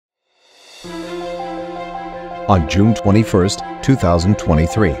On June 21,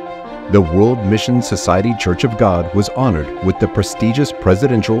 2023, the World Mission Society Church of God was honored with the prestigious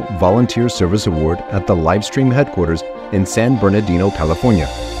Presidential Volunteer Service Award at the LifeStream headquarters in San Bernardino, California.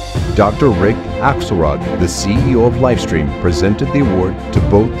 Dr. Rick Axelrod, the CEO of LifeStream, presented the award to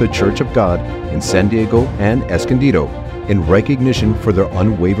both the Church of God in San Diego and Escondido in recognition for their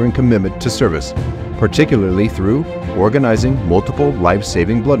unwavering commitment to service, particularly through organizing multiple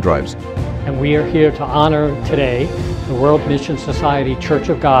life-saving blood drives. And we are here to honor today the World Mission Society Church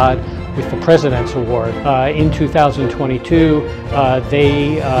of God with the President's Award. In 2022,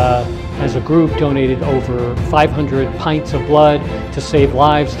 they, as a group, donated over 500 pints of blood to save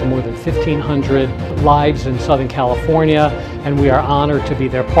lives to more than 1,500 lives in Southern California, and we are honored to be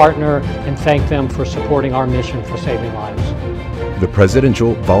their partner and thank them for supporting our mission for saving lives. The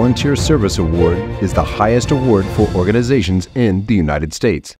Presidential Volunteer Service Award is the highest award for organizations in the United States.